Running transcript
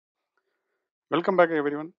Welcome back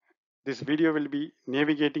everyone. This video will be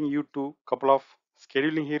navigating you to couple of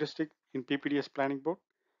scheduling heuristic in PPDS planning board.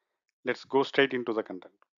 Let's go straight into the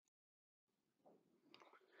content.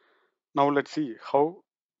 Now let's see how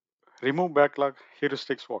remove backlog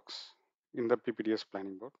heuristics works in the PPDS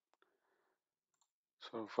planning board.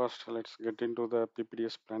 So first let's get into the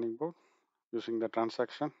PPDS planning board using the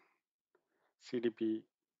transaction CDP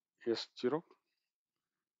S0.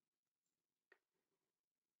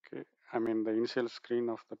 Okay, I'm in the initial screen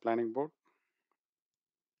of the planning board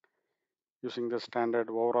using the standard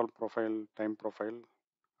overall profile, time profile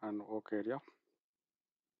and work area.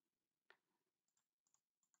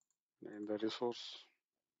 In the resource,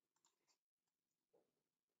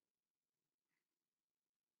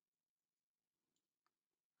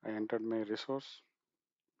 I entered my resource.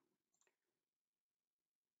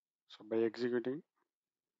 So by executing,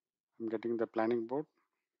 I'm getting the planning board.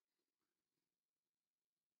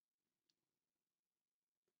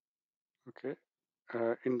 Okay.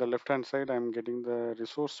 In the left hand side, I'm getting the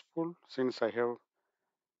resource pool. Since I have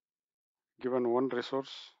given one resource,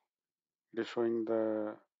 it is showing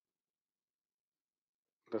the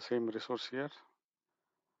same resource here.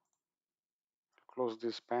 Close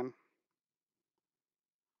this pan.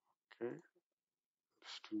 Okay.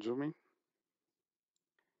 Just zoom in.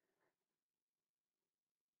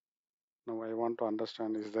 Now I want to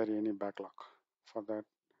understand, is there any backlog? For that,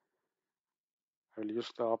 I will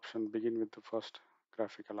use the option begin with the first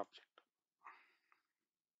graphical object.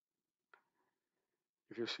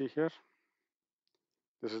 If you see here,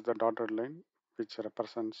 this is the dotted line which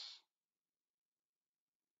represents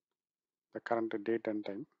the current date and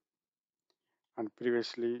time, and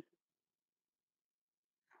previously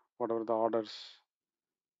whatever the orders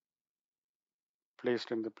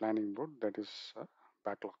placed in the planning board, that is a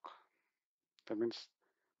backlog. That means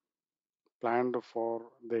planned for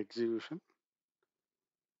the execution,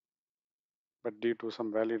 but due to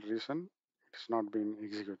some valid reason, it's not been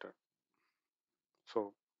executed.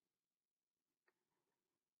 So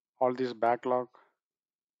all these backlog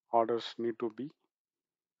orders need to be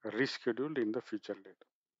rescheduled in the future date.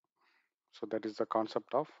 So that is the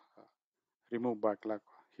concept of remove backlog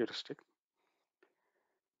heuristic.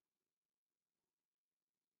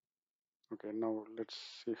 Okay, now let's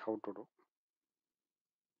see how to do.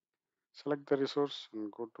 Select the resource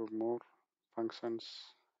and go to more functions,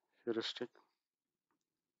 heuristic.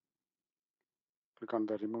 Click on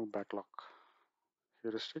the remove backlog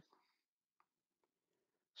heuristic.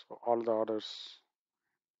 So all the orders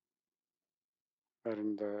are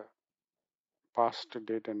in the past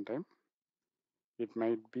date and time. It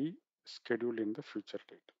might be scheduled in the future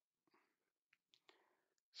date.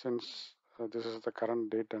 Since this is the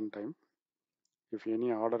current date and time, if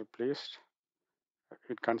any order placed,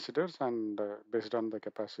 it considers, and based on the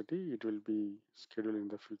capacity, it will be scheduled in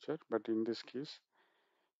the future. But in this case,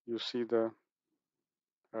 you see the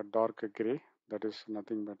dark gray, that is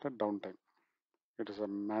nothing but a downtime. It is a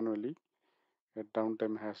manually, a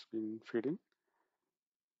downtime has been fed in.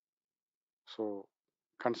 So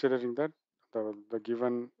considering that the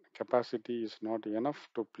given capacity is not enough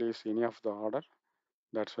to place any of the order,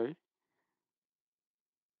 that's why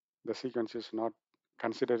the sequence is not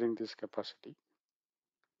considering this capacity.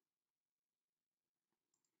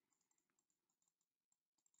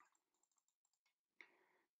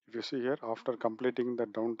 If you see here, after completing the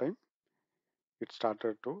downtime, it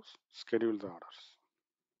started to schedule the orders.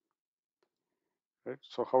 Right?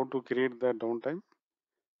 So how to create the downtime?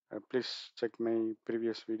 Please check my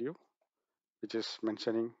previous video, which is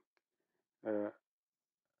mentioning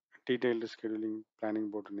detailed scheduling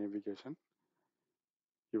planning board navigation.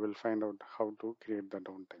 You will find out how to create the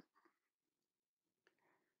downtime.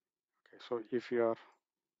 Okay, so if you are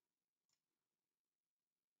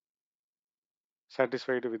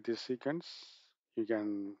satisfied with this sequence, you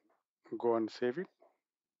can go and save it.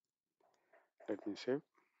 Let me save.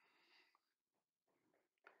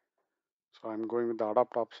 So I'm going with the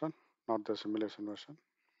adapt option, not the simulation version.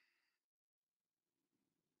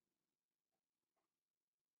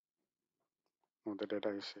 Now the data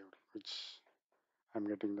is saved, which I'm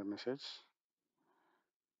getting the message.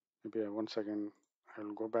 Maybe once again I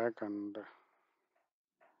will go back and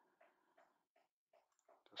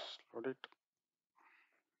just load it.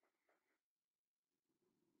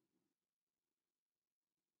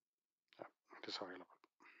 Yeah, it is available.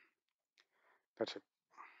 That's it.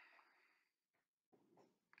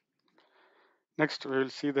 Next, we will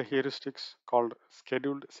see the heuristics called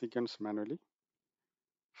scheduled sequence manually.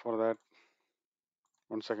 For that,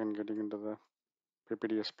 once again getting into the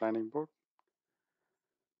PPDS planning board,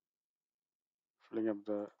 filling up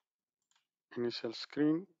the initial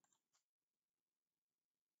screen,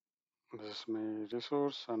 This is my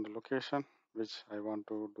resource and location which I want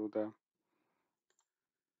to do the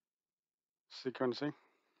sequencing.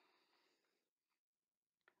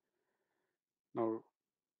 Now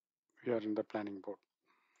we are in the planning board.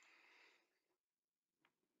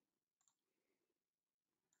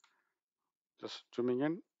 Just zooming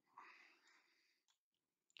in.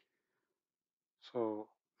 So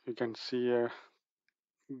you can see a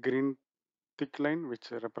green thick line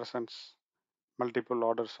which represents multiple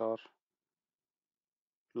orders are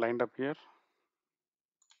lined up here.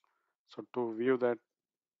 So to view that,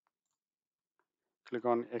 click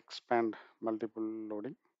on expand multiple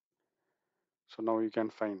loading. So now you can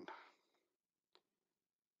find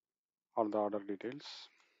all the order details.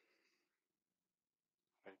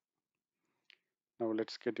 Right. Now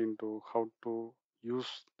let's get into how to use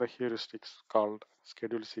the heuristics called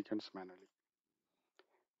schedule sequence manually.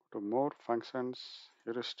 To more functions,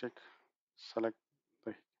 heuristic, select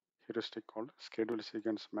the heuristic called schedule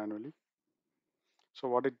sequence manually. So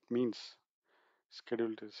what it means,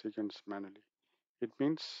 schedule the sequence manually? It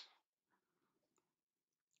means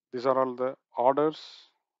these are all the orders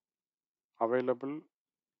available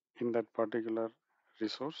in that particular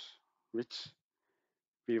resource which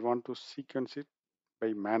we want to sequence it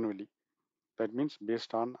by manually. That means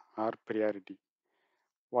based on our priority.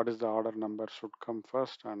 What is the order number should come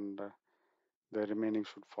first and the remaining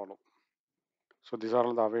should follow. So these are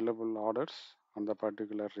all the available orders on the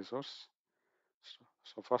particular resource.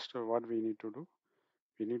 So first what we need to do,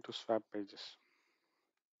 we need to swap pages.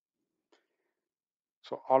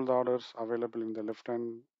 So all the orders available in the left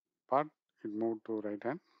hand part, it moved to right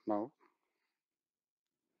hand. Now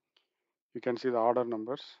you can see the order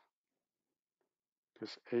numbers. It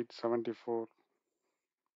is 874.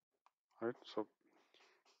 Right. So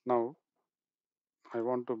now I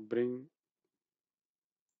want to bring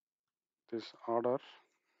this order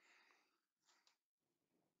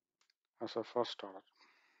as a first order.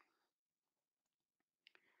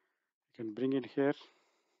 You can bring it here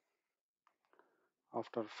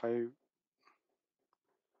after 5.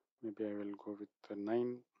 Maybe I will go with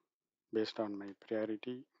 9 based on my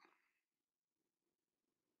priority.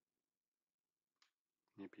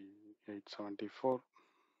 Maybe 874.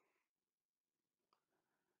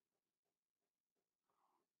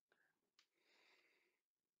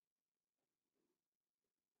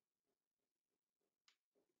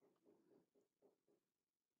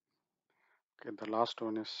 Okay, the last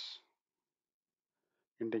one is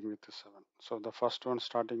ending with the 7. So the first one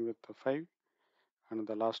starting with the 5 and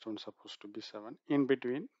the last one supposed to be 7. In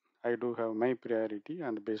between, I do have my priority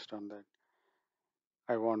and based on that,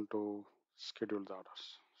 I want to schedule the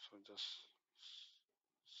orders. So just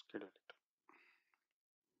schedule it.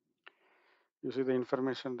 You see the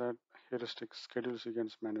information that heuristic schedule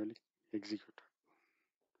sequence manually executed.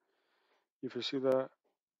 If you see the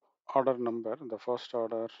order number, the first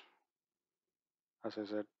order, as I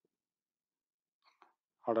said,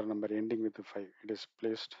 order number ending with the 5, it is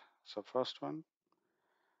placed as the first one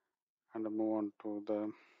and move on to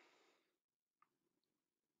the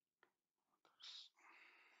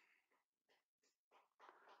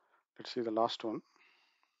let's see the last one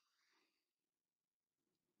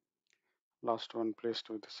placed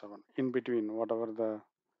with the 7. In between, whatever the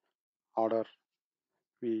order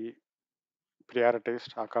we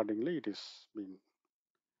prioritized accordingly, it is being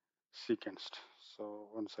sequenced. So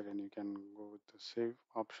once again, you can go with the save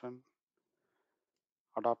option,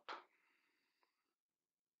 adopt,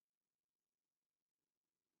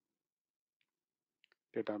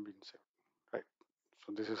 data being saved. Right.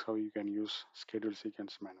 So this is how you can use schedule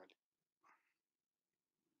sequence manually.